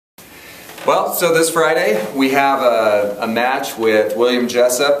Well, so this Friday we have a match with William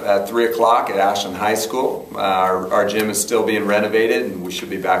Jessup at 3 o'clock at Ashland High School. Our gym is still being renovated and we should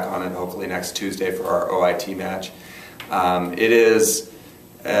be back on it hopefully next Tuesday for our OIT match.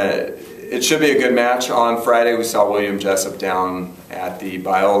 It should be a good match. On Friday we saw William Jessup down at the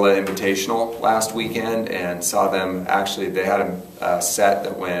Biola Invitational last weekend and saw them, actually they had a set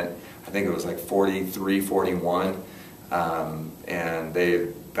that went, I think it was like 43-41, and they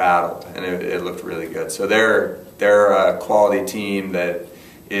battled and it looked really good. So they're a quality team that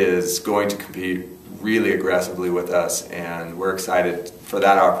is going to compete really aggressively with us, and we're excited for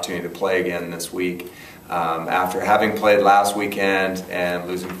that opportunity to play again this week. After having played last weekend and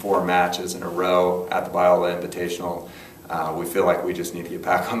losing 4 matches in a row at the Biola Invitational, we feel like we just need to get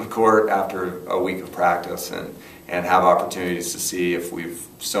back on the court after a week of practice and have opportunities to see if we've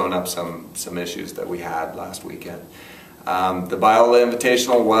sewn up some issues that we had last weekend. The Biola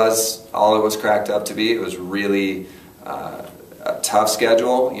Invitational was all it was cracked up to be. It was really a tough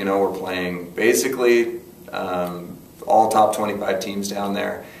schedule. You know, we're playing basically all top 25 teams down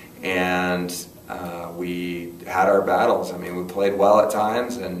there, and we had our battles. I mean, we played well at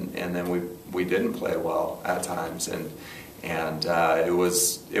times, and then we didn't play well at times, and it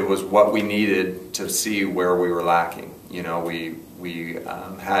was what we needed to see where we were lacking. You know, we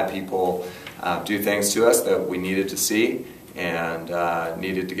had people do things to us that we needed to see and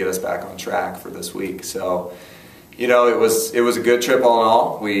needed to get us back on track for this week. So, you know, it was a good trip all in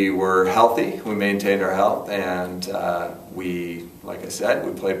all. We were healthy, we maintained our health, and like I said,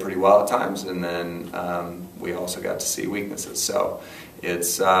 we played pretty well at times, and then we also got to see weaknesses. So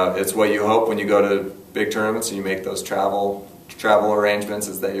it's what you hope when you go to big tournaments and you make those travel arrangements,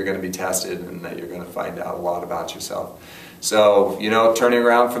 is that you're going to be tested and that you're going to find out a lot about yourself. So, you know, turning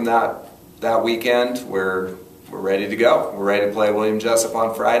around from that weekend, we're ready to go. We're ready to play William Jessup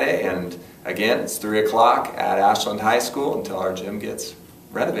on Friday, and again, it's 3 o'clock at Ashland High School until our gym gets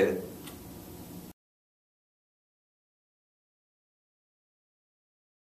renovated.